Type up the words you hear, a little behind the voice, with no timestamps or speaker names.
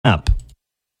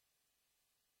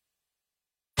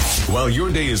while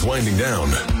your day is winding down.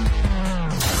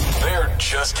 They're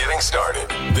just getting started.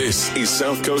 This is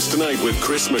South Coast Tonight with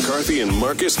Chris McCarthy and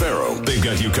Marcus Farrow. They've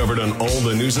got you covered on all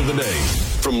the news of the day,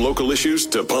 from local issues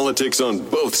to politics on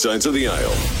both sides of the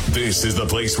aisle. This is the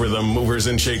place where the movers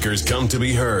and shakers come to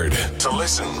be heard, to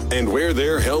listen, and where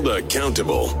they're held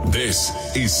accountable. This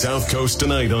is South Coast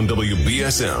Tonight on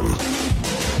WBSM.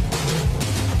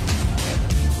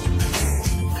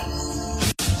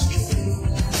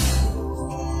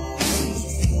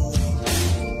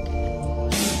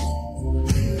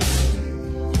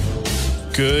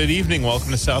 Good evening.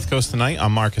 Welcome to South Coast Tonight.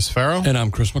 I'm Marcus Farrow. And I'm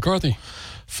Chris McCarthy.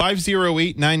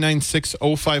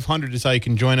 508-996-0500 is how you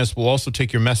can join us. We'll also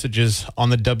take your messages on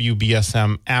the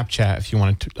WBSM app chat if you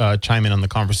want to chime in on the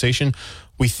conversation.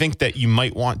 We think that you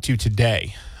might want to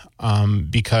today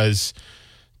because,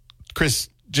 Chris,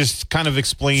 just kind of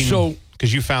explain,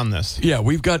 because you found this. Yeah,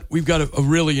 we've got a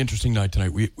really interesting night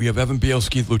tonight. We have Evan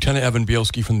Bielski, Lieutenant Evan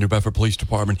Bielski from the New Bedford Police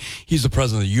Department. He's the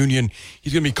president of the union.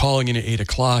 He's going to be calling in at 8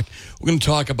 o'clock. We're going to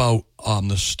talk about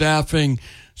the staffing,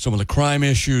 some of the crime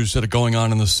issues that are going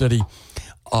on in the city,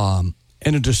 and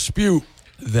a dispute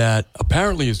that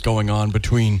apparently is going on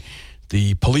between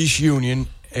the police union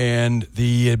and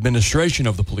the administration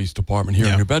of the police department here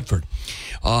in New Bedford.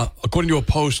 According to a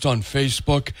post on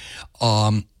Facebook,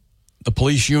 the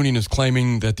police union is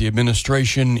claiming that the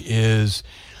administration is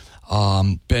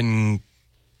been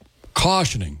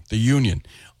cautioning the union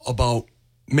about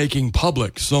making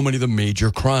public so many of the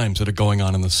major crimes that are going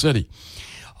on in the city.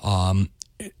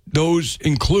 Those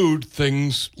include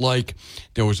things like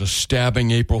there was a stabbing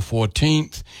April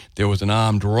 14th, there was an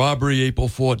armed robbery April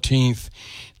 14th,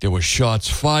 there were shots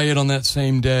fired on that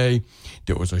same day,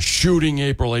 there was a shooting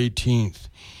April 18th,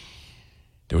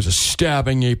 there was a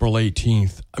stabbing April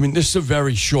 18th. I mean, this is a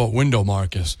very short window,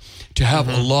 Marcus, to have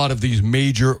a lot of these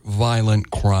major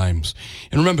violent crimes.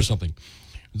 And remember something,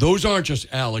 those aren't just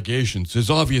allegations. There's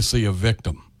obviously a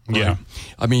victim. Right? Yeah.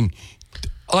 I mean,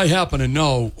 I happen to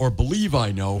know, or believe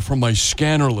I know, from my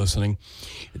scanner listening,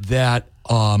 that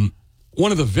one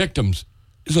of the victims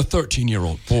is a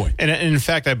 13-year-old boy. And in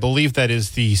fact, I believe that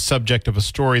is the subject of a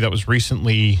story that was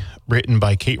recently written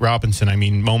by Kate Robinson,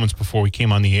 moments before we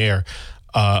came on the air,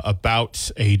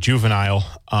 about a juvenile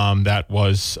that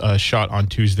was shot on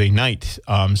Tuesday night.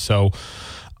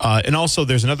 And also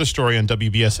there's another story on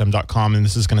WBSM.com, and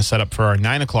this is going to set up for our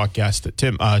 9 o'clock guest that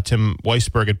Tim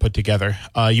Weisberg had put together.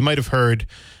 You might have heard,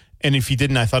 and if you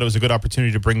didn't, I thought it was a good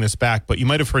opportunity to bring this back, but you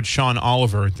might have heard Sean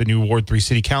Oliver, the new Ward 3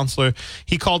 city councilor.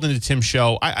 He called into Tim's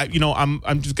show.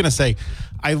 I'm just going to say,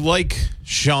 I like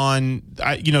Sean.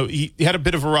 He had a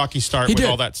bit of a rocky start with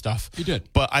all that stuff. He did.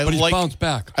 But he's bounced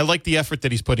back. I like the effort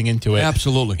that he's putting into it.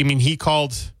 Absolutely. He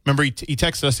called, remember, he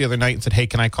texted us the other night and said, hey,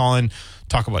 can I call in,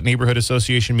 talk about neighborhood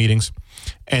association meetings?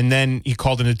 And then he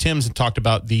called into Tim's and talked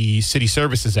about the city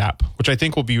services app, which I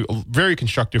think will be very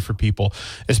constructive for people,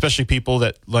 especially people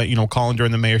that call in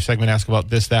during the mayor segment, ask about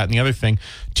this, that, and the other thing,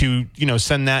 to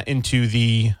send that into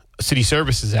the city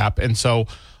services app. And so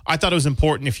I thought it was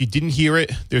important. If you didn't hear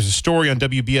it, there's a story on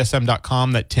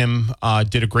WBSM.com that Tim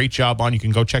did a great job on. You can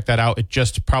go check that out. It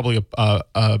just probably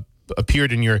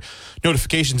appeared in your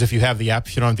notifications if you have the app.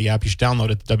 If you don't have the app, you should download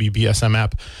it, the WBSM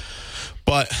app.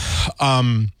 But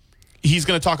he's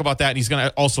going to talk about that, and he's going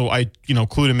to also,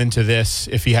 clued him into this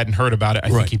if he hadn't heard about it. I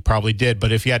think he probably did,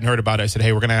 but if he hadn't heard about it, I said,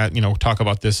 hey, we're going to, talk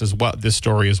about this as well, this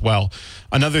story as well.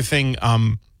 Another thing,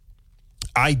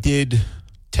 I did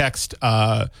text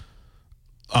Scott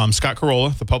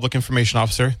Carolla, the public information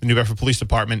officer, the New Bedford Police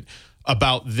Department,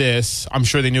 about this. I'm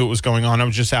sure they knew what was going on. I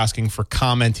was just asking for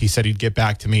comment. He said he'd get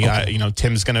back to me. Okay.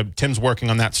 Tim's working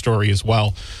on that story as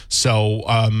well.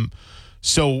 So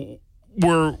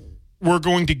we're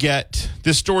going to get,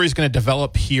 this story is going to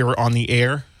develop here on the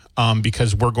air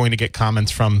because we're going to get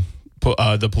comments from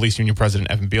the police union president,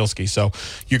 Evan Bielski. So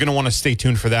you're going to want to stay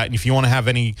tuned for that. And if you want to have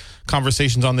any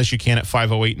conversations on this, you can at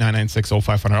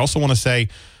 508-996-0500. I also want to say,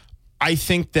 I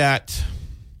think that,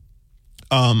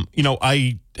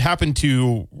 I happen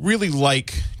to really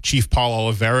like Chief Paul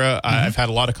Oliveira. I've had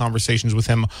a lot of conversations with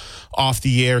him off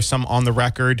the air, some on the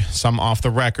record, some off the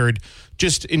record,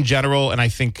 just in general. And I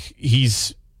think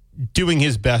he's doing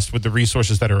his best with the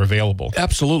resources that are available.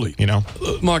 Absolutely.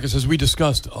 Marcus, as we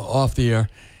discussed off the air,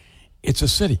 it's a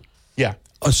city. Yeah.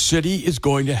 A city is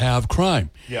going to have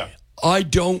crime. Yeah. I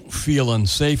don't feel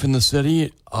unsafe in the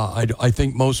city. I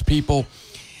think most people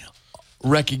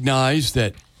recognize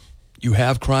that you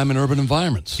have crime in urban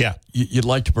environments. Yeah. You'd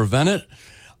like to prevent it.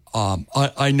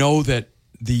 I know that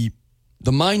the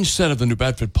mindset of the New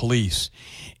Bedford Police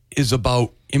is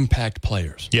about impact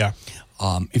players. Yeah.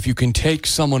 If you can take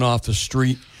someone off the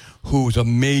street who's a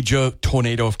major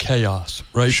tornado of chaos,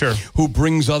 right? Sure. Who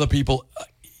brings other people,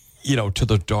 to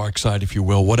the dark side, if you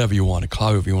will, whatever you want to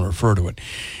call it, if you want to refer to it.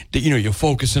 You're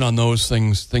focusing on those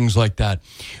things like that.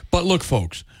 But look,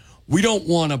 folks, we don't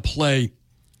want to play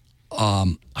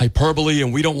hyperbole,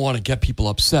 and we don't want to get people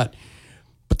upset.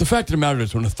 But the fact of the matter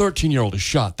is, when a 13-year-old is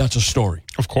shot, that's a story.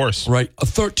 Of course. Right? A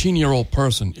 13-year-old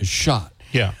person is shot.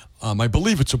 Yeah. I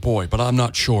believe it's a boy, but I'm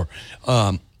not sure.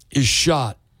 Is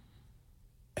shot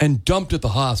and dumped at the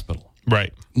hospital.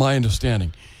 Right. My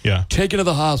understanding. Yeah. Taken to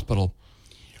the hospital.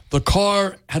 The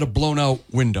car had a blown-out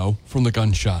window from the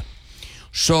gunshot.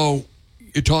 So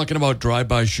you're talking about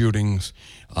drive-by shootings.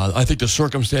 I think the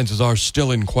circumstances are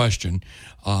still in question.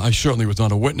 I certainly was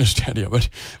not a witness to any of it.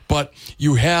 But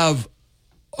you have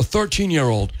a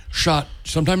 13-year-old shot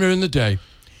sometime during the day,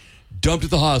 dumped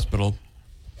at the hospital,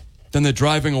 then they're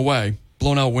driving away,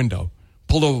 blown-out window,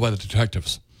 pulled over by the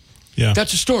detectives. Yeah.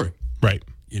 That's a story. Right.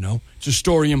 It's a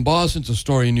story in Boston. It's a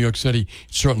story in New York City.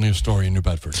 It's certainly a story in New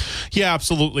Bedford. Yeah,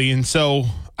 absolutely. And so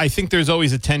I think there's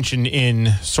always a tension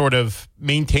in sort of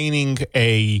maintaining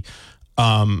a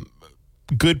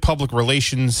good public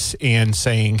relations and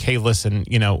saying, hey, listen,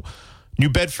 New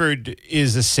Bedford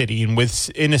is a city, and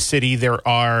within a city there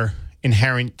are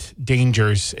inherent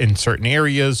dangers in certain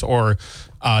areas or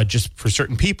just for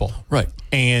certain people. Right.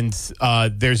 And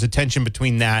there's a tension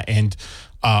between that and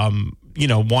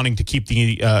wanting to keep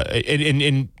the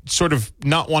and sort of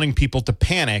not wanting people to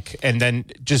panic, and then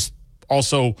just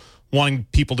also wanting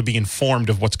people to be informed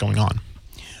of what's going on.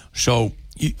 So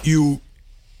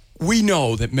we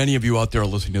know that many of you out there are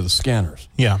listening to the Scanners.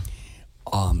 Yeah.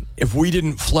 If we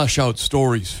didn't flesh out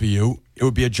stories for you, it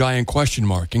would be a giant question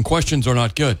mark, and questions are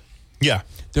not good. Yeah.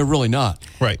 They're really not.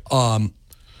 Right.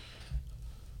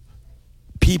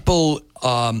 People,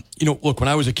 look, when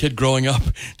I was a kid growing up,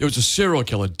 there was a serial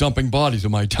killer dumping bodies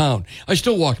in my town. I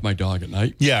still walked my dog at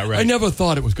night. Yeah, right. I never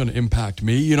thought it was going to impact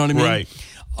me. You know what I mean?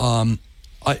 Right.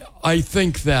 I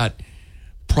think that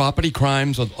property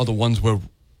crimes are the ones where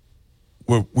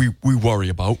we worry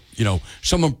about.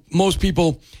 Most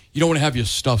people, you don't want to have your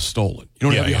stuff stolen. You don't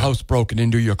want to have your house broken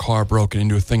into, your car broken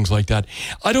into, things like that.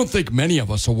 I don't think many of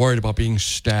us are worried about being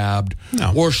stabbed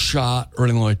or shot or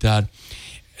anything like that.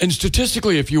 And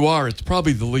statistically, if you are, it's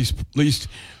probably the least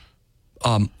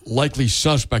likely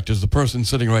suspect is the person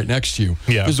sitting right next to you.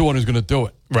 Yeah. Is the one who's going to do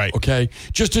it. Right. Okay?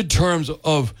 Just in terms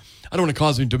of, I don't want to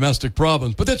cause any domestic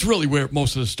problems, but that's really where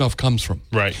most of the stuff comes from.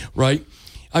 Right. Right?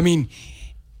 I mean,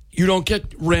 you don't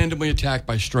get randomly attacked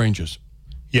by strangers.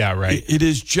 Yeah, right. It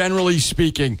is, generally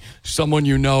speaking, someone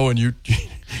you know and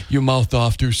you mouth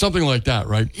off to, something like that,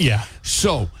 right? Yeah.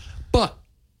 So, but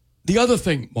the other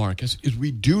thing, Marcus, is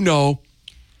we do know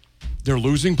they're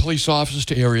losing police officers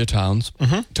to area towns,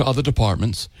 to other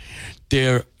departments.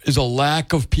 There is a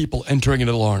lack of people entering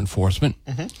into law enforcement.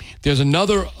 There's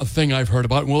another thing I've heard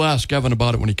about, and we'll ask Evan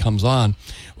about it when he comes on.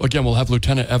 Again, we'll have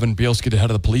Lieutenant Evan Bielski, the head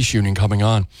of the police union, coming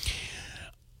on.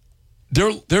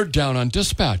 They're down on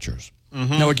dispatchers.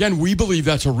 Now, again, we believe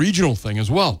that's a regional thing as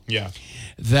well. Yeah.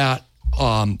 That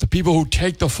the people who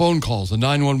take the phone calls, the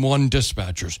 911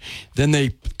 dispatchers, then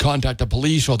they contact the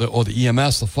police or the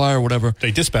EMS, the fire, whatever.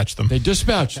 They dispatch them. They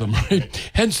dispatch them,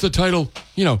 right? Hence the title,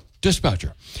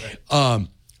 dispatcher. Right.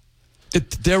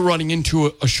 They're running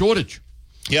into a shortage.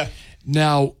 Yeah.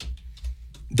 Now,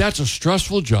 that's a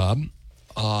stressful job.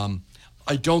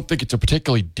 I don't think it's a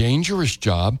particularly dangerous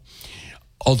job.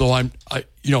 Although I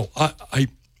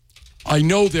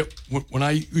know that when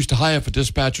I used to hire for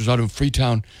dispatchers out in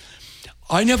Freetown,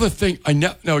 I never think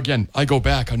now again, I go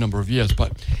back a number of years,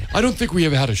 but I don't think we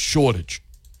ever had a shortage.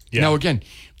 Yeah. Now again,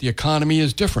 the economy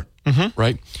is different,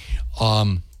 right?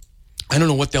 I don't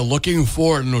know what they're looking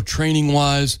for. I don't know training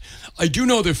wise. I do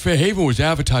know that Fairhaven was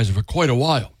advertising for quite a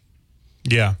while.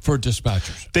 Yeah. For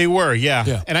dispatchers. They were,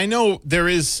 yeah. And I know there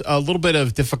is a little bit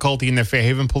of difficulty in the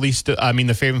Fairhaven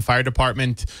the Fairhaven Fire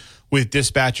Department with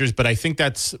dispatchers, but I think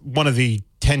that's one of the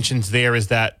tensions there is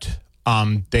that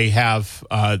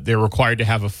they're required to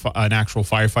have an actual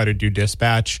firefighter do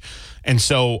dispatch. And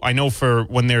so I know for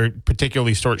when they're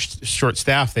particularly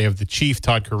short-staffed, they have the chief,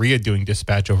 Todd Correa, doing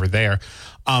dispatch over there.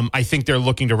 I think they're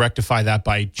looking to rectify that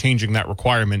by changing that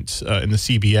requirement in the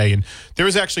CBA. And there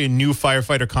is actually a new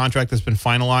firefighter contract that's been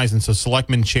finalized. And so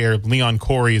Selectman Chair Leon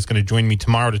Corey is going to join me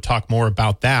tomorrow to talk more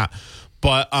about that.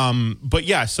 But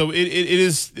yeah, so it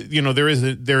is, there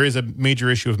is a major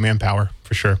issue of manpower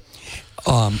for sure.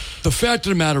 The fact of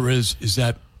the matter is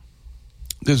that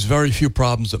there's very few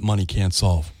problems that money can't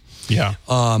solve. Yeah.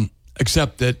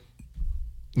 Except that,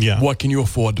 what can you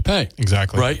afford to pay?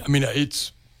 Exactly. Right? I mean,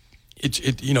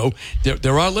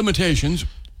 there are limitations.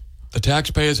 the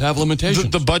taxpayers have limitations.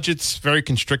 The budget's very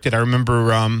constricted. I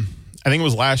remember, I think it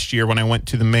was last year when I went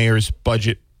to the mayor's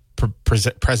budget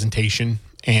presentation,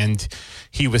 and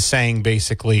he was saying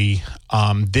basically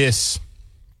this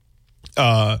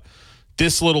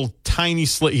little tiny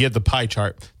sliver, he had the pie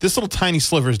chart, this little tiny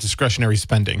sliver is discretionary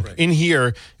spending. Right. In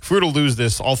here, if we were to lose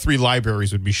this, all 3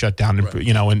 libraries would be shut down, and, right.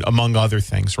 And among other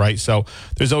things, right? So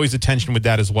there's always a tension with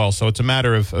that as well. So it's a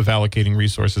matter of allocating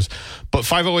resources. But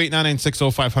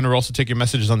 508-996-0500, also take your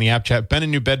messages on the app chat. Ben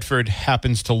in New Bedford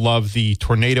happens to love the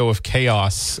tornado of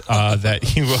chaos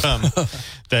that you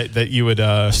that you would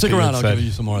stick around. I'll give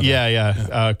you some more of that.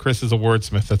 Yeah. Chris is a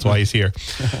wordsmith. That's why he's here.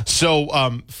 So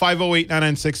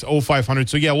 508-996-0500.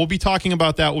 So yeah, we'll be talking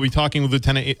about that. We'll be talking with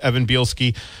Lieutenant Evan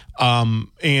Bielski.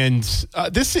 And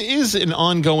this is an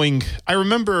ongoing, I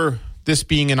remember this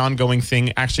being an ongoing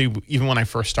thing, actually, even when I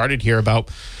first started here about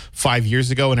 5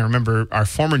 years ago. And I remember our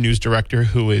former news director,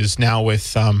 who is now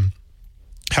with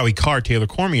Howie Carr, Taylor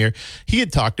Cormier, he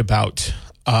had talked about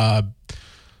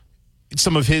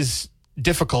some of his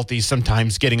difficulties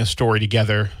sometimes getting a story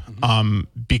together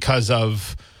because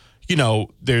of,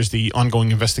 there's the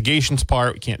ongoing investigations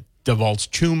part. We can't divulge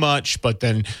too much, but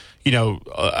then,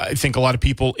 I think a lot of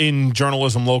people in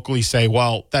journalism locally say,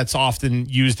 well, that's often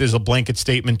used as a blanket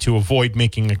statement to avoid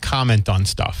making a comment on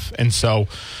stuff. And so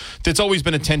there's always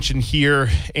been a tension here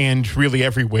and really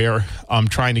everywhere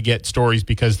trying to get stories,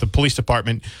 because the police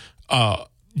department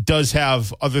does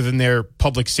have, other than their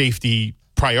public safety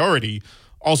priority,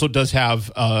 also does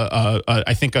have,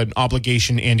 I think, an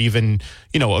obligation and even,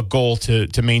 a goal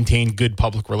to maintain good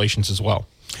public relations as well.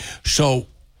 So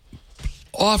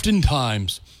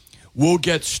oftentimes we'll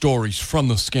get stories from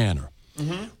the scanner,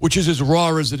 which is as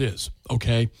raw as it is,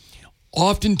 okay?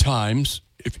 Oftentimes,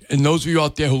 and those of you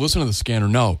out there who listen to the scanner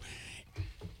know,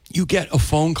 you get a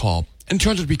phone call and it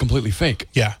turns out to be completely fake.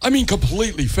 Yeah. I mean,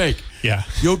 completely fake. Yeah.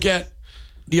 You'll get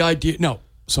the idea. No,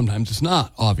 sometimes it's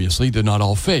not. Obviously, they're not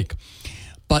all fake.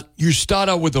 But you start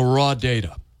out with the raw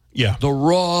data. Yeah. The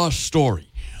raw story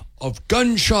of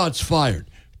gunshots fired.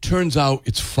 Turns out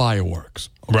it's fireworks.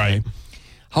 Okay? Right.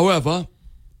 However,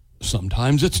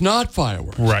 sometimes it's not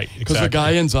fireworks. Right. Because the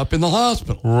guy ends up in the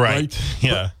hospital. Right.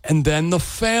 Yeah. And then the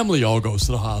family all goes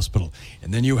to the hospital.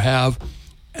 And then you have,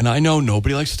 and I know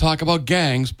nobody likes to talk about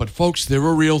gangs, but folks, they're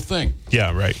a real thing.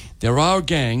 Yeah, right. There are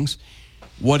gangs.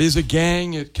 What is a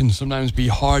gang? It can sometimes be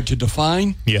hard to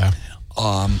define. Yeah.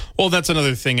 Well, that's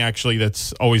another thing, actually,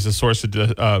 that's always a source of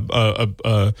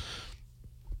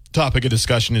topic of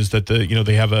discussion, is that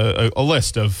they have a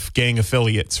list of gang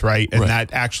affiliates, right? And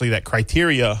that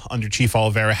criteria under Chief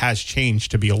Oliveira has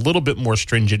changed to be a little bit more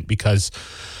stringent, because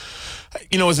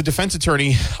as a defense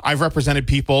attorney, I've represented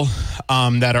people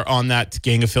that are on that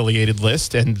gang affiliated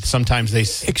list, and sometimes they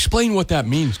explain what that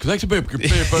means, because that's a big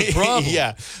problem.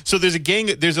 Yeah. So there's a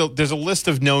gang. There's a list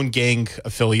of known gang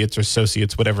affiliates or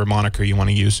associates, whatever moniker you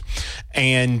want to use,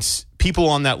 and people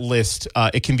on that list,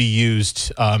 it can be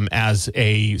used as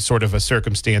a sort of a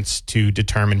circumstance to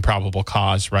determine probable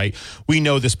cause, right? We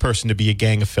know this person to be a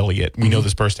gang affiliate. We know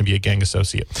this person to be a gang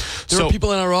associate. There are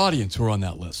people in our audience who are on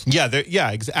that list. Yeah,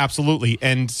 absolutely.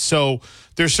 And so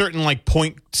there's certain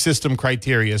point system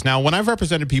criterias. Now, when I've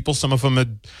represented people, some of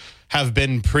them have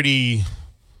been pretty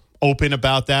open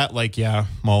about that. Like, yeah,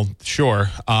 well,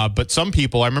 sure. But some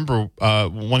people, I remember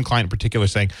one client in particular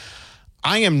saying,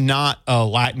 I am not a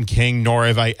Latin king, nor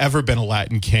have I ever been a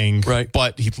Latin king. Right.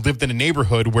 But he lived in a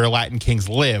neighborhood where Latin kings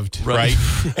lived, right?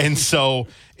 And so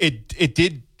it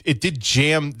did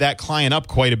jam that client up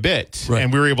quite a bit,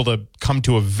 and we were able to come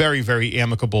to a very, very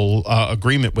amicable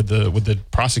agreement with the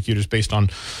prosecutors based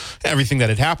on everything that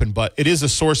had happened. But it is a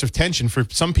source of tension for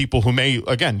some people who may,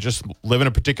 again, just live in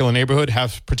a particular neighborhood,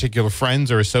 have particular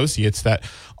friends or associates that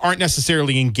aren't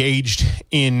necessarily engaged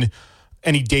in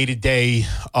any day-to-day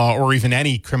or even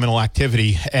any criminal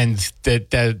activity, and that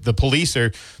the police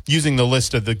are using the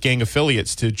list of the gang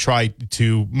affiliates to try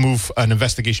to move an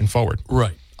investigation forward.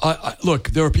 Right.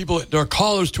 Look, there are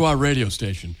callers to our radio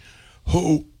station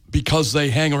who, because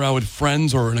they hang around with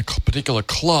friends or in a particular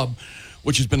club,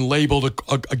 which has been labeled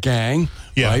a gang,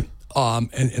 right?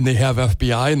 And they have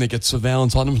FBI and they get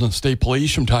surveillance on them from the state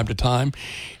police from time to time.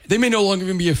 They may no longer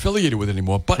even be affiliated with it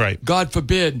anymore, but God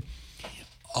forbid.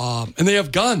 And they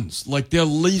have guns, like they're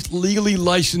legally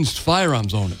licensed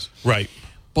firearms owners. Right.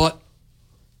 But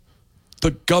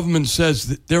the government says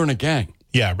that they're in a gang.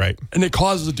 Yeah, right. And it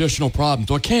causes additional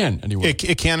problems, or can anyway.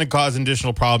 It can cause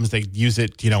additional problems. They use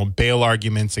it, bail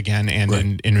arguments again, and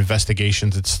in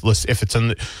investigations,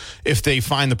 if they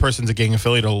find the person's a gang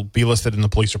affiliate, it'll be listed in the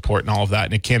police report and all of that,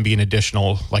 and it can be an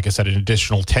additional, like I said, an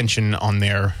additional tension on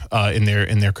their in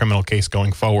their criminal case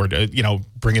going forward.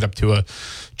 Bring it up to a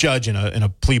judge in a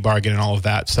plea bargain and all of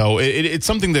that. So it's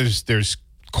something. There's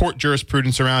court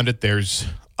jurisprudence around it. There's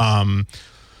like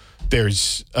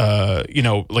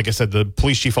I said, the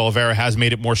police chief Oliveira has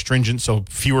made it more stringent, so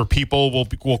fewer people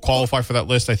will qualify for that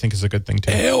list. I think is a good thing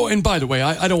too. And by the way,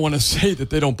 I don't want to say that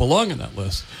they don't belong in that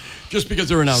list just because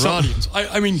they're in our audience.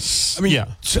 I mean,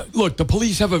 yeah. Look, the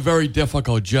police have a very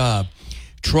difficult job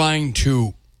trying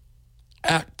to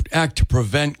act to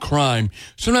prevent crime.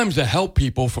 Sometimes to help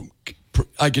people from.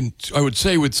 I would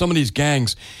say with some of these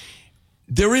gangs.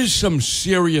 There is some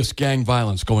serious gang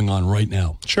violence going on right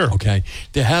now. Sure. Okay.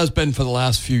 There has been for the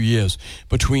last few years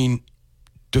between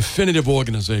definitive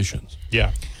organizations.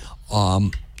 Yeah.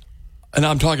 And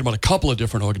I'm talking about a couple of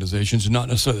different organizations, not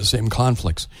necessarily the same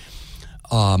conflicts.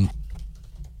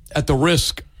 At the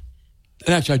risk,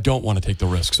 and actually I don't want to take the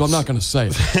risk, so I'm not going to say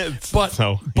it. But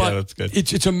that's good.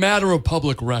 It's a matter of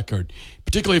public record,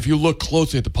 particularly if you look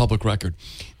closely at the public record,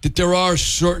 that there are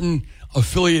certain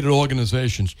affiliated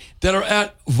organizations that are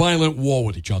at violent war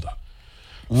with each other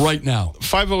right now.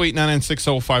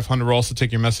 508-996-0500. We'll also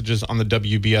take your messages on the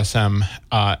WBSM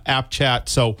app chat.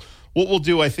 So what we'll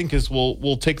do, I think, is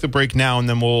we'll take the break now, and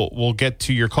then we'll get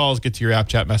to your calls, get to your app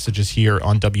chat messages here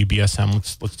on WBSM.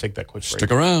 Let's take that quick break.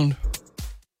 Stick around.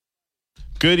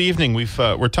 Good evening.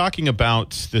 We're talking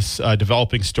about this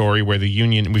developing story where the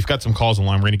union. We've got some calls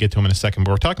online. We're going to get to them in a second,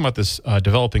 but we're talking about this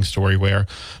developing story where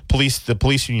the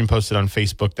police union posted on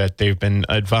Facebook that they've been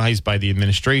advised by the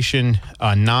administration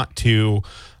not to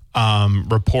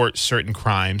report certain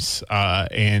crimes,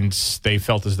 and they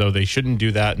felt as though they shouldn't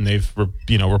do that, and they've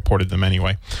reported them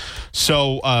anyway.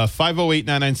 So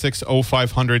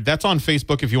 508-996-0500. That's on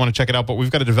Facebook if you want to check it out. But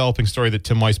we've got a developing story that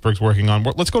Tim Weisberg's working on.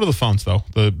 Let's go to the phones though.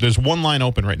 There's one line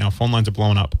open right now. Phone lines are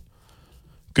blowing up.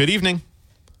 Good evening.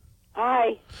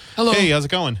 Hi. Hello. Hey, how's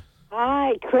it going?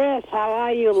 Hi, Chris. How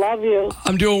are you? Love you.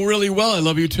 I'm doing really well. I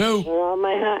love you too. With all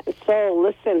my heart and soul.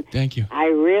 Listen. Thank you. I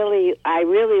really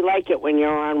like it when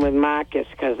you're on with Marcus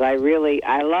because I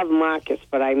love Marcus,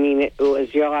 but I mean it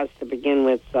was yours to begin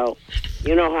with, so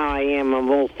you know how I am. I'm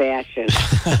old-fashioned.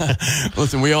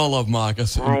 Listen, we all love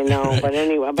Marcus. I know, but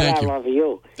anyway, but I love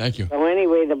you. Thank you. So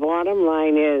anyway, the bottom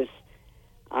line is,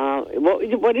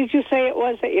 what did you say it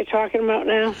was that you're talking about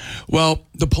now? Well,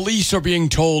 the police are being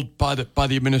told by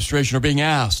the administration, or being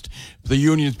asked, the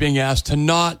union is being asked to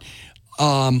not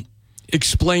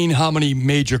explain how many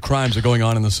major crimes are going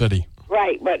on in the city.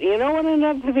 Right, but you know what?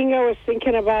 Another thing I was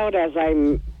thinking about as I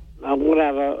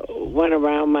went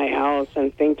around my house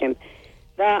and thinking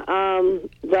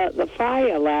the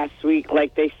fire last week,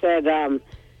 like they said.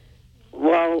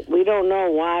 Well, we don't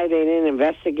know why they didn't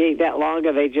investigate that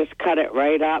longer. They just cut it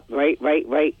right up,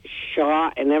 right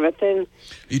shot and everything. Are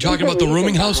you talking about the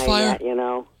rooming house fire? That,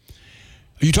 Are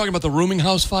you talking about the rooming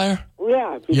house fire?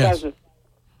 Yeah, because if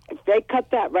they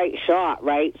cut that right shot,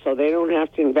 right, so they don't have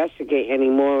to investigate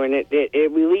anymore, and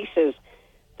it releases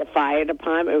the fire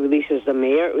department, it releases the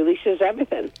mayor, it releases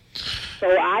everything.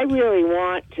 So I really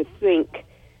want to think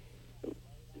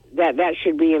that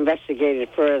should be investigated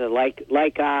further, like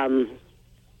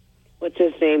what's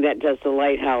his name that does the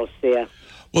lighthouse there?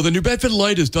 Well, the New Bedford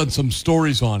Light has done some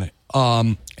stories on it,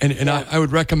 and I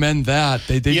would recommend that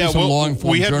they do some long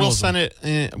form journalism.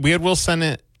 We had Will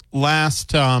Sennett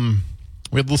last. We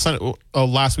had Will Sennett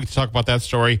last week to talk about that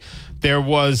story. There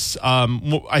was,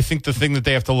 I think, the thing that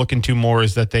they have to look into more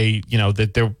is that there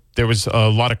was a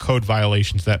lot of code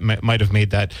violations that might have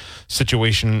made that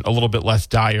situation a little bit less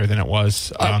dire than it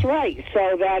was. That's right.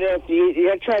 So that if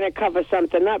you're trying to cover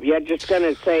something up, you're just going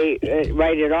to say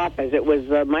write it off as it was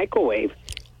a microwave.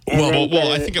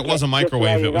 Well, I think it was a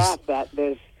microwave. It was off that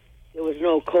there was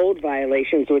no code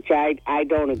violations, which I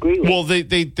don't agree with. Well, they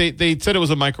said it was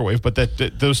a microwave, but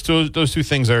that those two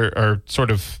things are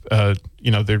sort of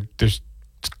there's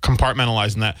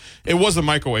compartmentalizing that. It was a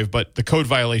microwave, but the code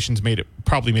violations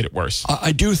probably made it worse.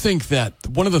 I do think that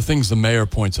one of the things the mayor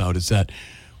points out is that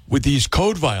with these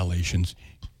code violations,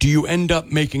 do you end up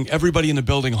making everybody in the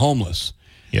building homeless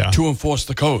to enforce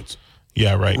the codes?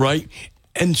 Yeah, right. Right?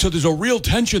 And so there's a real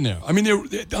tension there. I mean,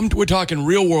 we're talking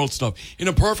real world stuff. In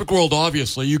a perfect world,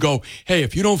 obviously, you go, hey,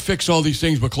 if you don't fix all these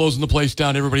things, we're closing the place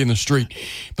down, everybody in the street.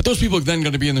 But those people are then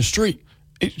going to be in the street.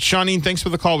 Shawneen, thanks for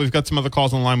the call. We've got some other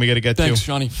calls on the line we got to get to. Thanks,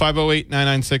 Shawnee.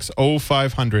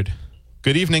 508-996-0500.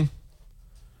 Good evening.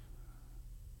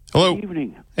 Hello. Good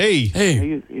evening. Hey.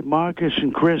 Hey. Marcus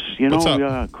and Chris. You What's know,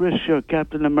 up? Chris, you're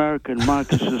Captain America, and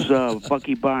Marcus is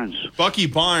Bucky Barnes. Bucky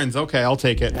Barnes. Okay, I'll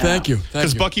take it. Thank you.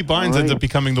 Because Bucky Barnes ends up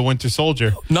becoming the Winter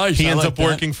Soldier. Nice. He I ends like up that.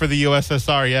 working for the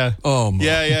USSR, yeah. Oh, my.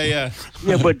 Yeah.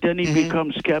 Yeah, but then he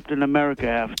becomes Captain America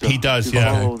after. He does, You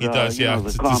yeah. follow He the, does, you yeah. know, the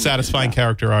It's a comics. satisfying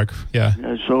character arc, yeah.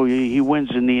 So he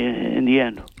wins in the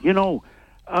end. You know,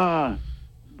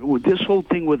 with this whole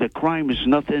thing with the crime is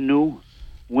nothing new.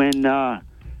 When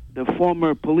the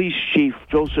former police chief,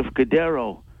 Joseph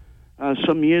Cadero,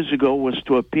 some years ago was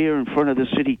to appear in front of the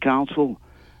city council,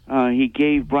 he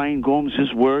gave Brian Gomes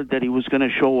his word that he was going to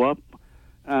show up.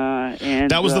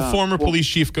 And That was the former police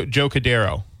chief, Joe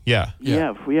Cadero. Yeah.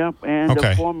 Yeah. And Okay.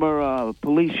 the former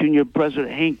police union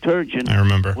president, Hank Turgeon, I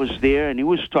remember. was there, and he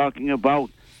was talking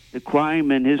about the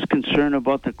crime and his concern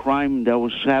about the crime that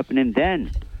was happening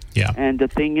then. Yeah. And the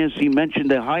thing is, he mentioned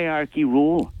the hierarchy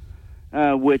rule,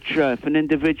 which if an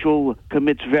individual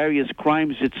commits various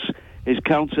crimes, it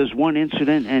counts as one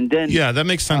incident, and then Yeah, that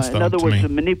makes sense, though, in other to words, me. the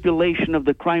manipulation of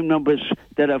the crime numbers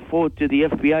that are forwarded to the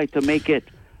FBI to make it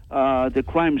the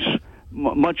crimes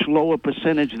much lower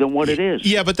percentage than what it is.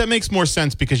 Yeah, but that makes more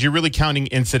sense because you're really counting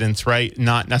incidents, right?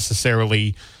 Not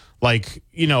necessarily like,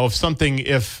 you know,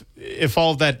 if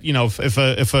all of that, you know, if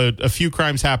a few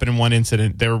crimes happen in one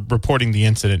incident, they're reporting the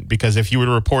incident, because if you were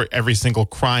to report every single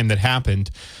crime that happened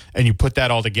and you put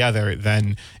that all together,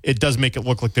 then it does make it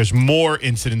look like there's more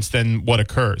incidents than what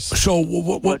occurs. So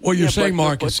what you're saying,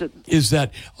 Marcus, is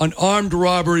that an armed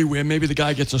robbery where maybe the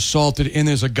guy gets assaulted and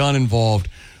there's a gun involved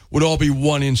would all be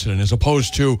one incident, as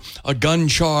opposed to a gun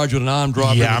charge with an armed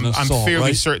robbery Yeah, and an I'm assault, fairly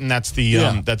right? certain that's the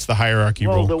hierarchy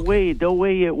Well, rule. the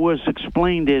way it was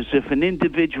explained is if an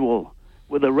individual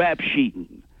with a rap sheet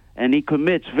and he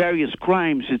commits various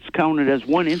crimes, it's counted as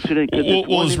one incident because it's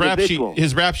one individual.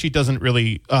 His rap sheet doesn't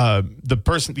really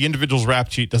the individual's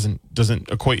rap sheet doesn't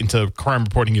equate into crime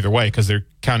reporting either way, because they're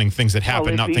counting things that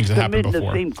happen, not things that happened before.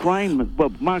 The same crime,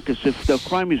 but Marcus, if the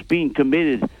crime is being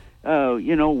committed,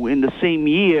 in the same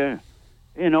year,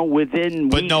 within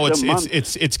But weeks no, or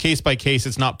months. it's case by case.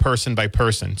 It's not person by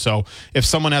person. So if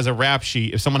someone has a rap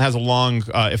sheet, if someone has a long,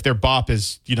 if their BOP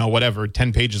is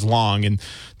 10 pages long, and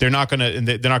they're not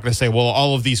gonna say, well,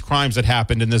 all of these crimes that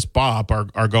happened in this BOP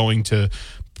are going to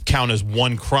count as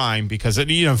one crime, because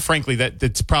frankly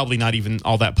that's probably not even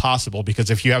all that possible,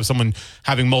 because if you have someone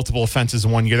having multiple offenses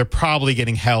in 1 year, they're probably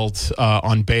getting held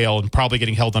on bail and probably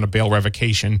getting held on a bail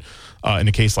revocation in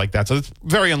a case like that. So it's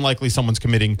very unlikely someone's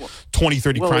committing 20,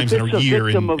 30 crimes in a year.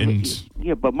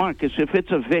 Yeah, but Marcus, if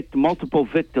it's multiple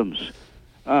victims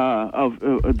of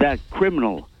that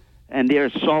criminal, and they're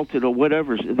assaulted or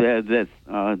whatever, that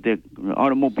their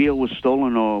automobile was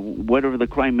stolen or whatever the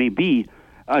crime may be,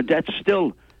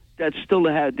 there's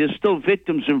still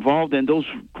victims involved, and those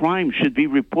crimes should be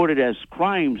reported as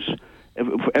crimes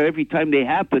every time they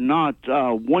happen. Not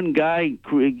one guy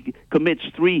commits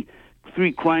three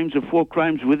crimes or four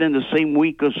crimes within the same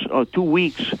week or 2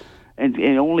 weeks, and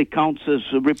it only counts as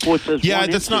reports as one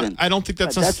incident. I don't think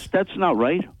that's not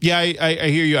right. Yeah, I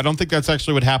hear you. I don't think that's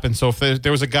actually what happened. So if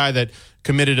there was a guy that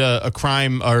committed a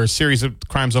crime or a series of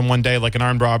crimes on one day, like an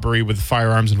armed robbery with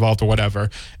firearms involved or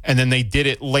whatever, and then they did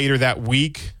it later that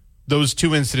week, those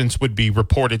two incidents would be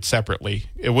reported separately.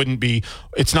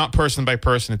 It's not person by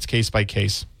person, it's case by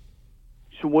case.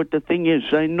 So what the thing is,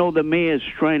 I know the mayor's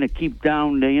trying to keep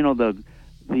down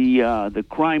the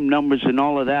crime numbers and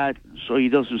all of that, so he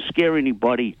doesn't scare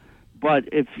anybody. But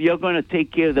if you're going to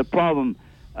take care of the problem,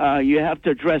 you have to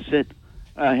address it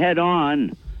head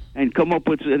on and come up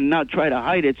with and not try to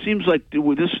hide it. Seems like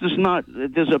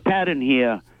there's a pattern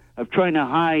here of trying to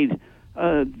hide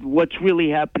what's really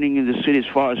happening in the city as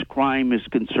far as crime is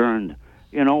concerned.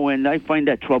 And I find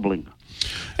that troubling.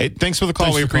 Hey, thanks for the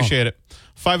call. We appreciate it.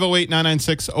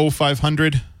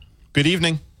 508-996-0500. Good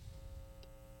evening.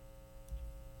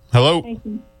 Hello. Thank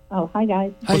you. Oh, hi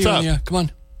guys. What's up? Yeah, come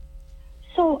on.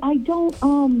 So I don't.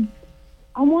 I'm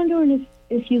wondering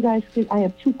if you guys could. I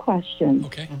have two questions.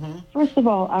 Okay. First of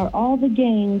all, are all the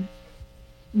gangs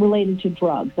related to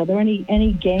drugs? Are there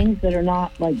any gangs that are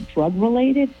not like drug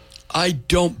related? I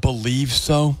don't believe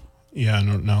so. Yeah, I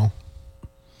don't know. I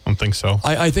don't think so.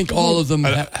 I think all of them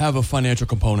have a financial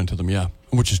component to them, yeah,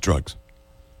 which is drugs.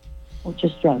 Or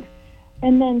just drugs?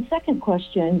 And then second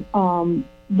question.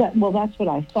 That's what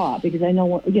I thought, because I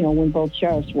know when both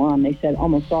sheriffs were on, they said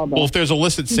almost all the. Well, if there's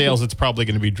illicit sales, it's probably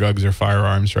going to be drugs or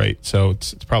firearms, right? So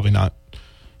it's probably not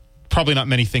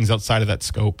many things outside of that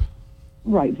scope.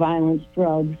 Right, violence,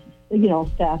 drugs,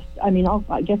 theft. I mean,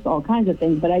 I guess all kinds of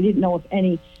things. But I didn't know if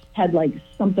any had like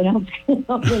something else going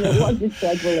on and it wasn't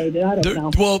drug related. I don't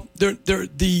know. Well,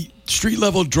 the street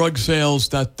level drug sales,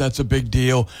 that's a big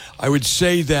deal. I would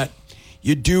say that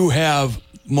you do have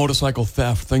motorcycle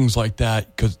theft, things like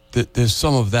that, because there's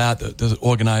some of that's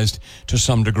organized to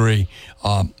some degree,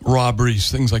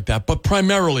 robberies, things like that. But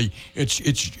primarily,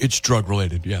 it's drug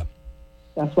related. Yeah,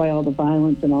 that's why all the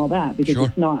violence and all that, because Sure.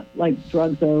 it's not like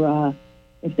drugs are.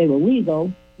 If they were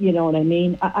legal, you know what I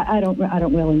mean. I don't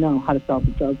really know how to solve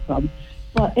the drug problem.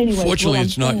 But anyway, fortunately,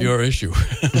 it's not your issue.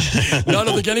 I don't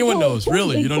think anyone knows,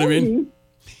 really. You know what I mean?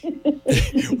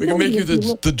 We can make you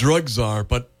the drug czar,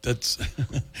 but that's.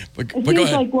 but It go seems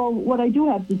ahead. like, well, what I do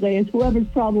have to say is whoever's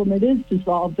problem it is to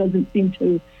solve doesn't seem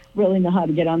to really know how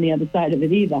to get on the other side of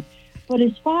it either. But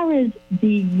as far as the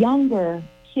younger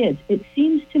kids, it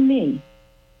seems to me,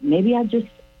 maybe I've just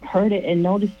heard it and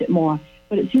noticed it more,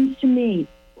 but it seems to me,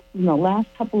 in the last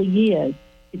couple of years,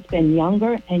 it's been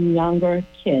younger and younger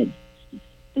kids,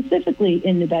 specifically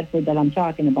in New Bedford that I'm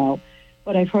talking about,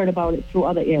 but I've heard about it through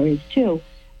other areas too,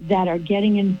 that are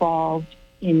getting involved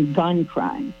in gun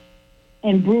crimes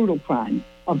and brutal crimes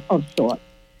of sorts.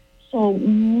 So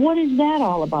what is that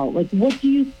all about? Like, what do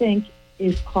you think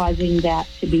is causing that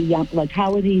to be young? Like,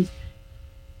 how are these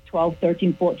 12,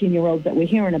 13, 14-year-olds that we're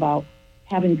hearing about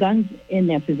having guns in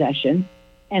their possession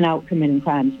and out committing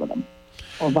crimes with them?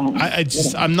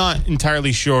 I'm not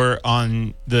entirely sure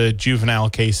on the juvenile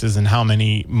cases and how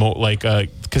many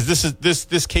because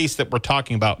this case that we're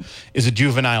talking about is a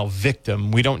juvenile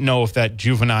victim. We don't know if that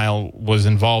juvenile was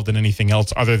involved in anything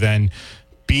else other than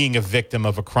being a victim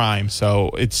of a crime.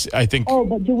 So I think. Oh,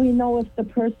 but do we know if the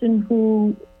person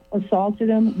who assaulted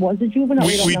him was a juvenile?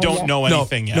 We don't know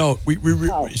anything yet. No, we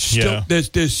still,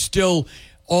 there's still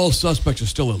all suspects are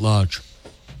still at large.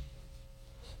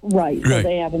 Right, so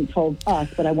they haven't told us,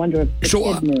 but I wonder if the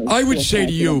kid knew. I would say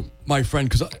to you, my friend,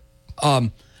 because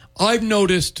I've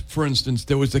noticed, for instance,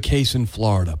 there was a case in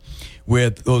Florida where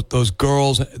those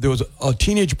girls, there was a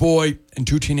teenage boy and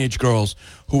two teenage girls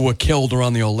who were killed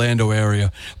around the Orlando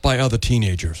area by other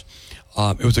teenagers.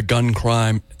 It was a gun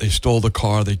crime. They stole the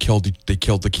car. They killed the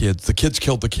kids. The kids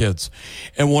killed the kids.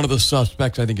 And one of the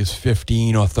suspects, I think, is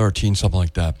 15 or 13, something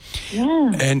like that.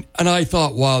 Yeah. And I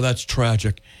thought, wow, that's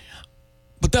tragic.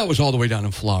 But that was all the way down in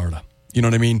Florida. You know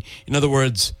what I mean? In other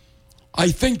words,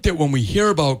 I think that when we hear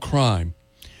about crime,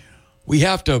 we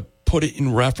have to put it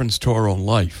in reference to our own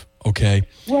life, okay?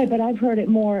 Right, but I've heard it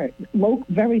more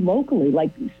very locally, like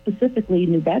specifically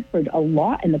New Bedford, a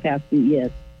lot in the past few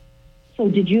years. So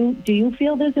do you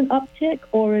feel there's an uptick,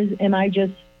 or am I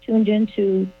just tuned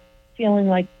into feeling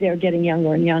like they're getting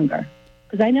younger and younger?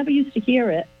 Because I never used to hear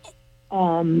it.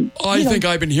 I think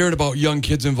I've been hearing about young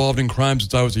kids involved in crime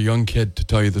since I was a young kid, to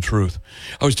tell you the truth.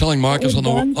 I was telling Marcus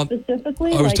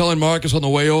telling Marcus on the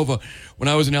way over, when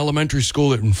I was in elementary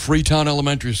school, in Freetown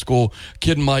Elementary School, a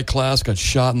kid in my class got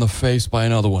shot in the face by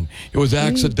another one. It was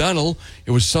accidental.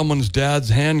 It was someone's dad's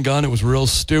handgun. It was real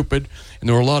stupid. And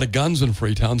there were a lot of guns in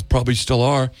Freetown, probably still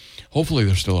are. Hopefully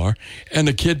there still are. And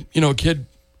the kid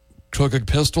took a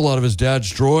pistol out of his dad's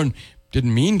drawer and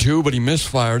didn't mean to, but he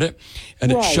misfired it,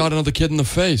 and it shot another kid in the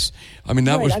face. I mean,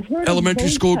 that was elementary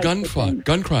school gun crime.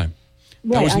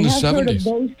 That was in the 70s. I've heard of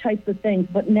those types of things,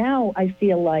 but now I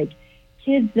feel like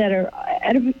kids that are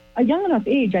at a young enough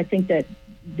age, I think that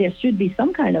there should be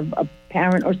some kind of a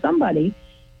parent or somebody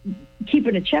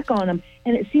keeping a check on them,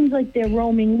 and it seems like they're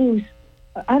roaming loose.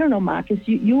 I don't know, Marcus,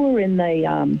 you were in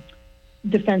the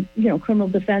defense, criminal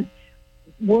defense.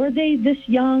 Were they this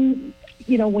young,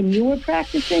 when you were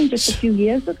practicing just a few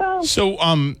years ago? So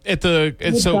at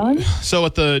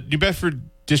the New Bedford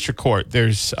District Court,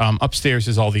 there's upstairs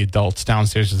is all the adults,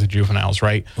 downstairs is the juveniles,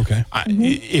 right? Okay.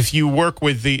 If you work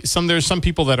with there's some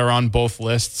people that are on both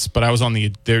lists, but I was on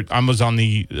the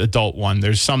adult one.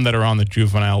 There's some that are on the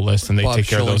juvenile list, and they take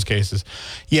care of those cases.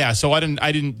 Yeah, so I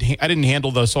didn't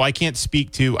handle those, so I can't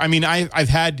speak to. I mean, I've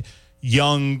had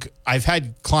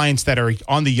clients that are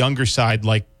on the younger side,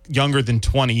 like younger than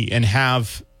 20, and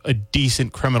have a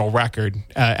decent criminal record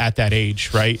at that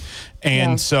age, right?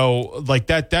 And so like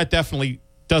that definitely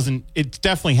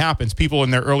definitely happens. People in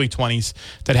their early 20s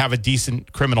that have a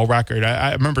decent criminal record.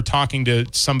 I remember talking to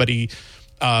somebody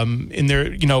in their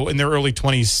early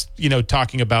 20s,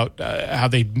 talking about how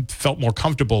they felt more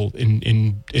comfortable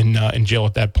in jail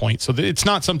at that point. So it's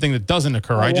not something that doesn't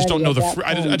occur. I just don't know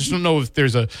I just don't know if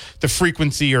there's the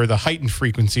frequency or the heightened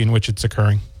frequency in which it's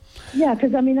occurring. Yeah,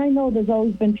 because I know there's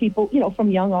always been people,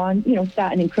 from young on,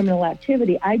 starting in criminal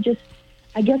activity. I guess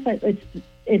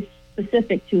it's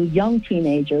specific to young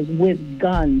teenagers with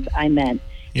guns. I meant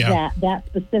that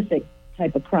specific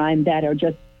type of crime that are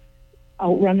just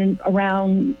out running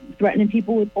around threatening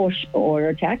people with or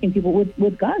attacking people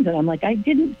with guns. And I'm like, I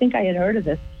didn't think I had heard of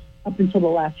this up until the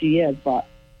last few years, but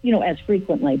as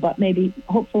frequently. But maybe,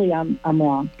 hopefully, I'm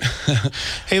wrong.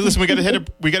 Hey, listen, we got to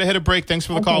hit a break. Thanks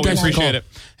for the call. We appreciate it.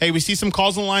 Hey, we see some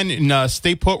calls on the line, and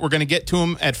stay put. We're going to get to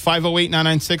them at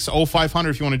 508-996-0500.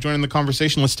 If you want to join in the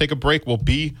conversation, let's take a break. We'll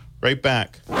be right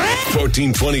back.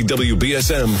 1420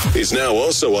 WBSM is now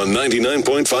also on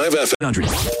 99.5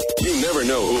 FM. You never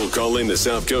know who will call in to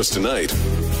South Coast tonight.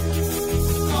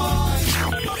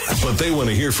 But they want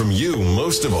to hear from you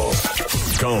most of all.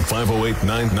 Call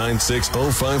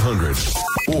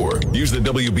 508-996-0500 or use the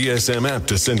WBSM app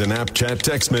to send an app chat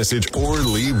text message or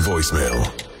leave voicemail.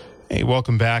 Hey,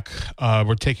 welcome back.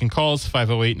 We're taking calls.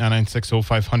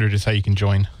 508-996-0500 is how you can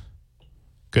join.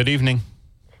 Good evening.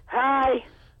 Hi.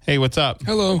 Hey, what's up?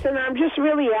 Hello. Listen, I'm just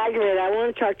really aggravated. I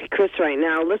want to talk to Chris right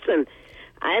now. Listen,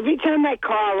 every time I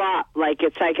call up,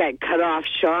 it's like I cut off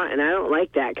short, and I don't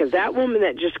like that, because that woman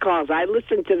that just calls, I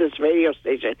listen to this radio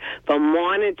station from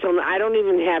morning till I don't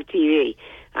even have TV.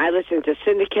 I listen to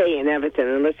Syndicate and everything,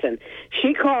 and listen,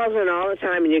 she calls in all the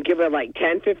time, and you give her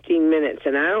 10, 15 minutes,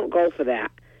 and I don't go for that.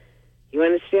 You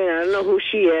understand? I don't know who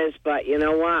she is, but you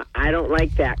know what? I don't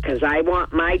like that, because I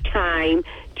want my time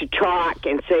to talk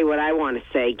and say what I want to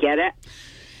say. Get it?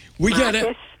 We get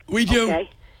it. We do. Okay.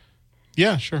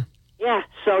 Yeah, sure. Yeah,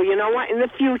 so you know what? In the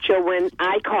future, when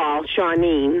I call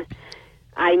Shawneen,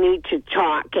 I need to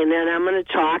talk, and then I'm going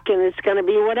to talk, and it's going to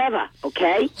be whatever,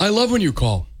 okay? I love when you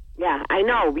call. Yeah, I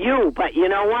know, you, but you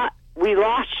know what? We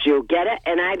lost you, get it?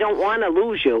 And I don't want to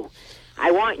lose you. I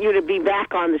want you to be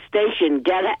back on the station,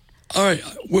 get it? All right,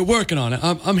 we're working on it.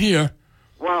 I'm here.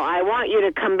 Well, I want you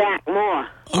to come back more,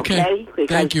 okay? Because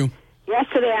thank you.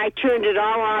 Yesterday, I turned it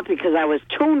all off because I was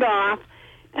tuned off,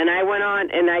 and I went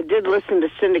on, and I did listen to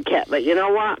Syndicate, but you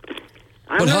know what?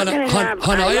 I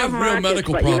have real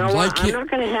medical problems. You know I'm not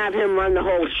going to have him run the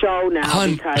whole show now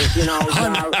because,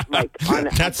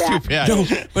 That's too bad. No,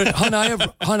 but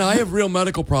I have real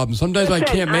medical problems. Sometimes I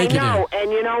can't make it. I know,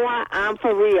 and you know what? I'm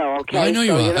for real, okay? I know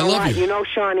you are. I love you. You know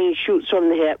Shawnee shoots from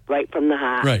the hip, right from the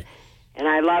heart. Right. And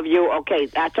I love you. Okay,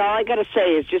 that's all I got to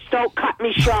say is just don't cut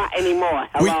me short anymore.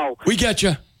 Hello. We get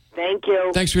you. Thank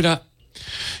you. Thanks for that.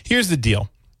 Here's the deal.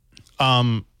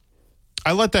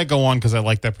 I let that go on because I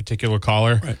like that particular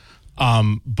caller. Right.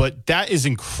 But that is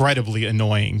incredibly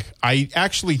annoying. I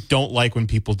actually don't like when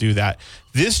people do that.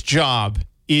 This job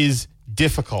is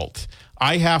difficult.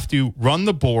 I have to run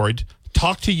the board,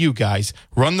 talk to you guys,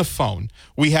 run the phone.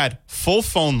 We had full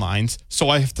phone lines, so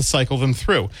I have to cycle them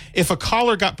through. If a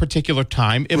caller got particular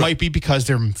time, it might be because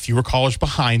there are fewer callers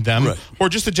behind them or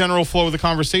just the general flow of the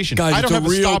conversation. Guys, I don't have a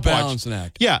real stopwatch. balancing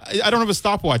act. Yeah, I don't have a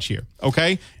stopwatch here,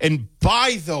 okay? And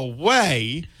by the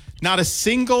way, not a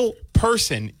single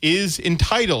person is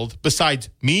entitled, besides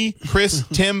me, Chris,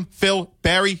 Tim, Phil,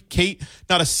 Barry, Kate,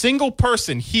 not a single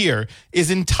person here is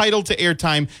entitled to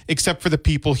airtime except for the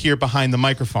people here behind the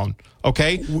microphone,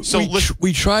 okay? So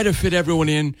we try to fit everyone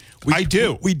in. I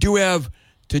do. We do have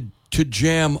to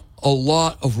jam a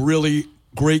lot of really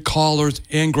great callers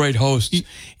and great hosts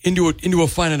into a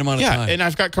finite amount of time. Yeah, and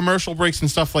I've got commercial breaks and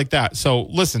stuff like that. So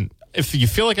listen, if you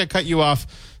feel like I cut you off,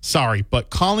 sorry, but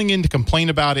calling in to complain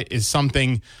about it is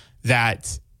something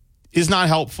that is not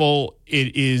helpful.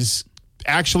 It is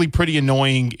actually pretty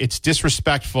annoying. It's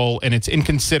disrespectful, and it's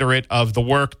inconsiderate of the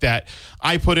work that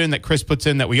I put in, that Chris puts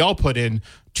in, that we all put in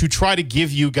to try to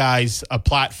give you guys a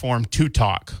platform to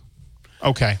talk.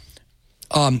 Okay.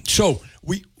 So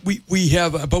we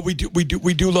have, but we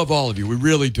do love all of you. We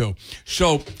really do.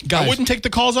 So, guys, I wouldn't take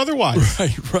the calls otherwise.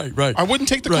 Right. I wouldn't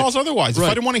take the calls otherwise. If I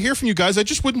didn't want to hear from you guys, I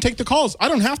just wouldn't take the calls. I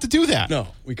don't have to do that. No,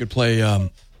 we could play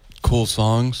cool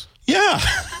songs. Yeah,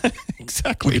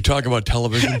 exactly. We could talk about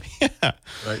television. Yeah, right.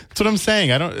 That's what I'm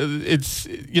saying. I don't. It's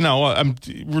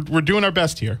we're doing our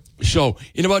best here. So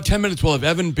in about 10 minutes, we'll have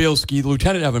Lieutenant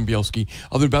Evan Bielski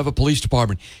of the Bedford Police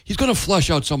Department. He's going to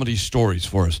flesh out some of these stories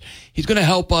for us. He's going to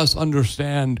help us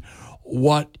understand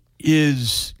what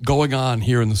is going on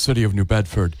here in the city of New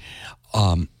Bedford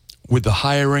with the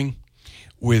hiring,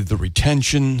 with the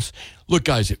retentions. Look,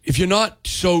 guys, if you're not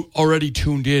so already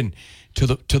tuned in to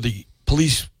the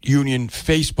Police Union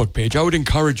Facebook page, I would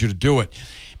encourage you to do it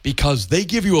because they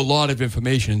give you a lot of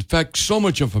information. In fact, so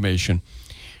much information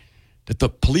that the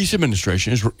police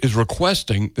administration is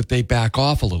requesting that they back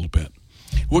off a little bit.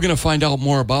 We're going to find out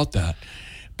more about that.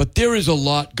 But there is a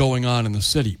lot going on in the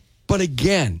city. But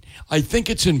again, I think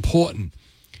it's important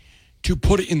to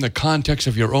put it in the context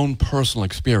of your own personal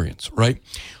experience, right?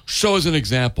 So as an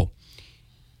example,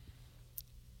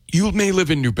 you may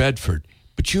live in New Bedford,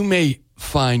 but you may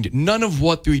find none of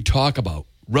what we talk about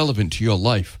relevant to your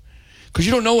life. because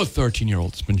you don't know a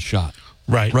 13-year-old that's been shot.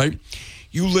 Right. Right?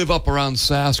 You live up around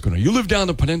Saskatoon. You live down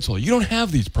the peninsula. You don't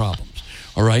have these problems.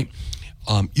 All right?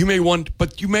 You may want,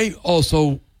 but you may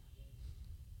also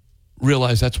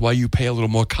realize that's why you pay a little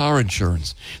more car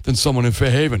insurance than someone in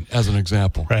Fairhaven, as an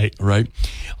example. Right. Right?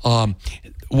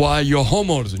 Why your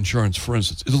homeowner's insurance, for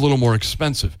instance, is a little more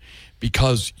expensive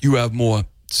because you have more,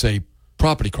 say,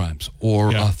 property crimes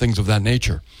or things of that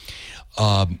nature.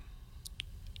 I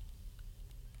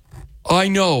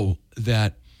know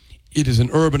that it is an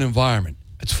urban environment.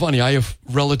 It's funny, I have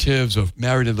relatives of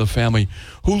married into the family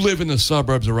who live in the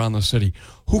suburbs around the city,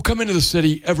 who come into the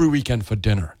city every weekend for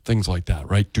dinner, things like that,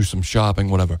 right? Do some shopping,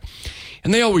 whatever.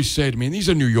 And they always say to me, and these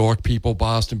are New York people,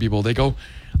 Boston people, they go,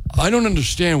 I don't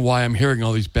understand why I'm hearing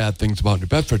all these bad things about New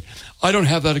Bedford. I don't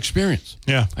have that experience.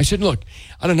 Yeah. I said, look,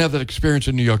 I don't have that experience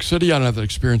in New York City. I don't have that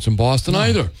experience in Boston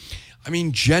either. I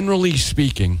mean, generally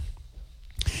speaking,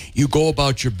 you go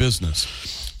about your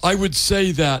business. I would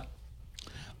say that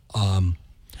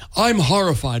I'm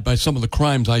horrified by some of the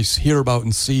crimes I hear about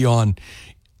and see on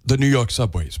the New York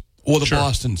subways or the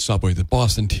Boston subway, the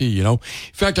Boston T, you know.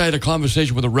 In fact, I had a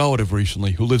conversation with a relative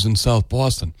recently who lives in South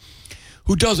Boston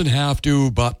who doesn't have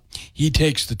to, but he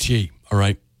takes the T, all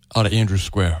right, out of Andrews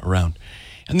Square around.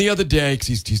 And the other day, because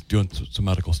he's doing some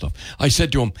medical stuff, I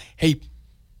said to him, hey,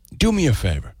 do me a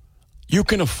favor. You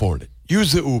can afford it.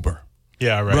 Use the Uber.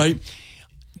 Yeah, right. Right?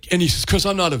 And he says, because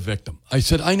I'm not a victim. I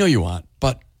said, I know you aren't,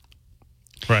 but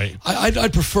Right.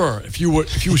 I'd prefer if you were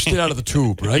stay out of the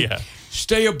tube, right? Yeah.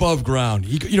 Stay above ground.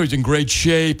 He's in great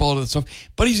shape, all of that stuff,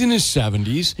 but he's in his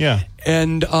 70s. Yeah.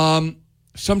 And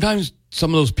sometimes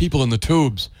some of those people in the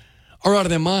tubes are out of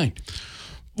their mind.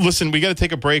 Listen, we got to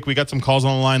take a break. We got some calls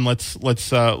on the line. Let's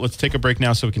take a break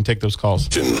now so we can take those calls.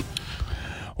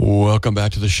 Welcome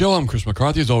back to the show. I'm Chris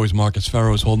McCarthy. As always, Marcus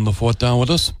Farrow is holding the fort down with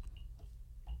us.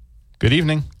 Good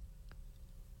evening.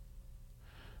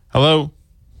 Hello.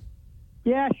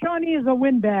 Yeah, Shawnee is a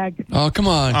windbag. Oh, come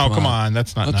on. Come on.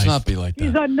 That's not nice. Let's not be like that.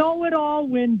 He's a know-it-all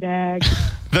windbag.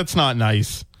 That's not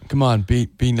nice. Come on, be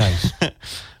nice.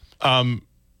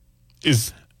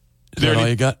 Is that all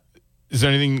you got? Is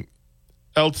there anything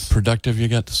else productive you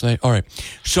got to say? All right.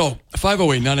 So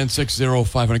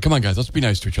 508-996-0500. Come on, guys. Let's be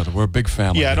nice to each other. We're a big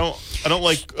family. Yeah, I don't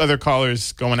like other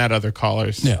callers going at other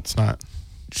callers. Yeah, it's not.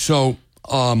 So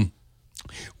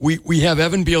we have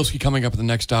Evan Bielski coming up in the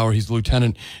next hour. He's the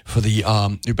lieutenant for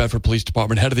the New Bedford Police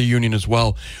Department, head of the union as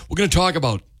well. We're going to talk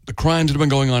about the crimes that have been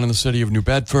going on in the city of New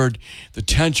Bedford, the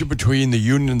tension between the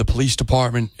union and the police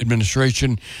department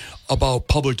administration, about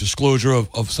public disclosure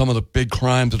of some of the big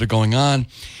crimes that are going on,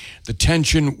 the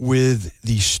tension with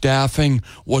the staffing,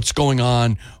 what's going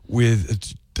on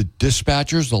with the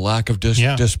dispatchers, the lack of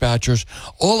dispatchers,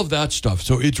 all of that stuff.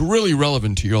 So it's really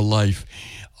relevant to your life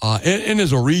and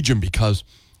as a region, because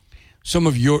some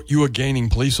of you are gaining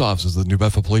police officers the New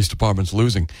Bedford Police Department's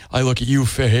losing. I look at you,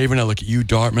 Fairhaven. I look at you,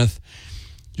 Dartmouth.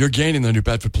 You're gaining the New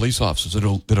Bedford police officers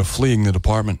that are fleeing the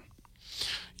department.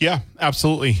 Yeah,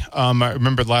 absolutely. I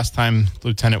remember last time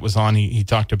Lieutenant was on, he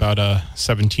talked about a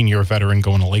 17-year veteran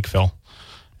going to Lakeville,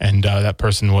 and that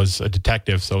person was a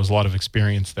detective, so it was a lot of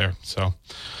experience there. So,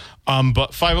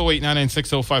 but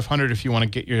 508-996-0500 if you want to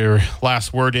get your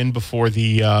last word in before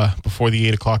the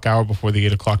 8 o'clock hour, before the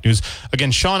 8 o'clock news.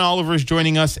 Again, Sean Oliver is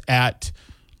joining us at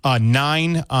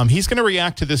 9. He's going to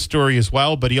react to this story as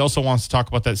well, but he also wants to talk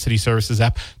about that city services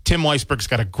app. Tim Weisberg's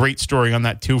got a great story on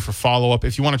that too for follow-up.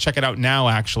 If you want to check it out now,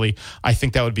 actually, I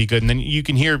think that would be good. And then you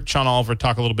can hear Sean Oliver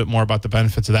talk a little bit more about the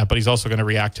benefits of that, but he's also going to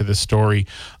react to this story.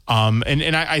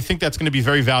 And I think that's going to be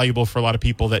very valuable for a lot of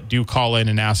people that do call in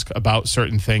and ask about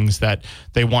certain things that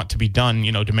they want to be done,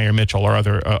 to Mayor Mitchell or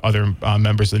other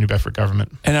members of the New Bedford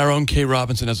government. And our own Kay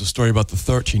Robinson has a story about the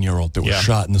 13-year-old that was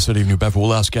shot in the city of New Bedford.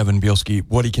 We'll ask Evan Bielski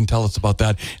what he can tell us about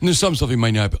that. And there's some stuff he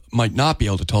might not be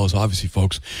able to tell us, obviously,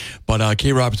 folks. But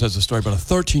Kay Robinson has a story about a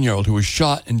 13-year-old who was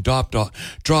shot and dropped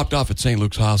off at St.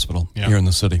 Luke's Hospital here in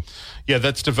the city. Yeah,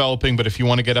 that's developing, but if you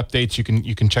want to get updates,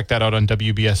 you can check that out on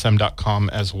WBSM.com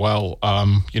as well.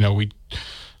 We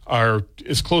are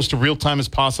as close to real time as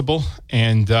possible,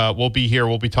 and we'll be here.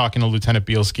 We'll be talking to Lieutenant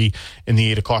Bielski in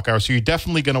the 8 o'clock hour, so you're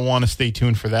definitely going to want to stay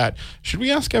tuned for that. Should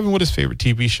we ask Evan what his favorite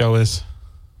TV show is?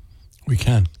 We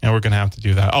can. And we're going to have to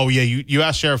do that. Oh, yeah, you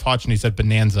asked Sheriff Hodge, and he said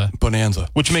Bonanza.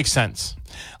 Which makes sense.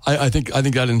 I think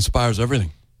that inspires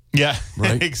everything. Yeah,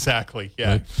 right? Exactly. Yeah.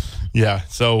 Right. Yeah,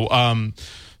 so I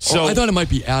thought it might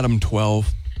be Adam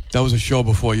 12. That was a show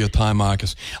before your time,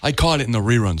 Marcus. I caught it in the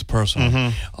reruns personally.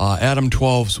 Mm-hmm. Adam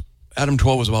 12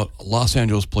 was about Los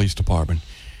Angeles Police Department.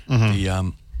 Mm-hmm.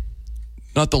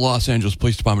 Not the Los Angeles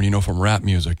Police Department, from rap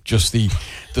music. Just the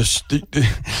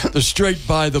straight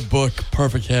by the book,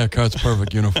 perfect haircuts,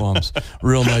 perfect uniforms,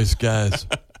 real nice guys.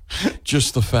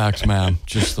 Just the facts, man.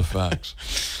 Just the facts.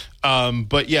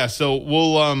 But yeah, so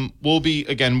we'll be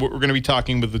again. We're going to be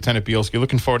talking with Lieutenant Bielski.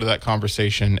 Looking forward to that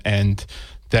conversation, and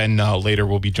then later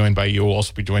we'll be joined by you. We'll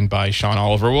also be joined by Sean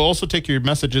Oliver. We'll also take your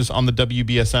messages on the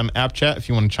WBSM app chat if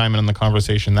you want to chime in on the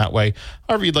conversation that way.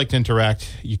 However you'd like to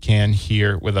interact, you can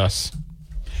here with us.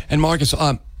 And Marcus,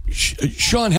 Sean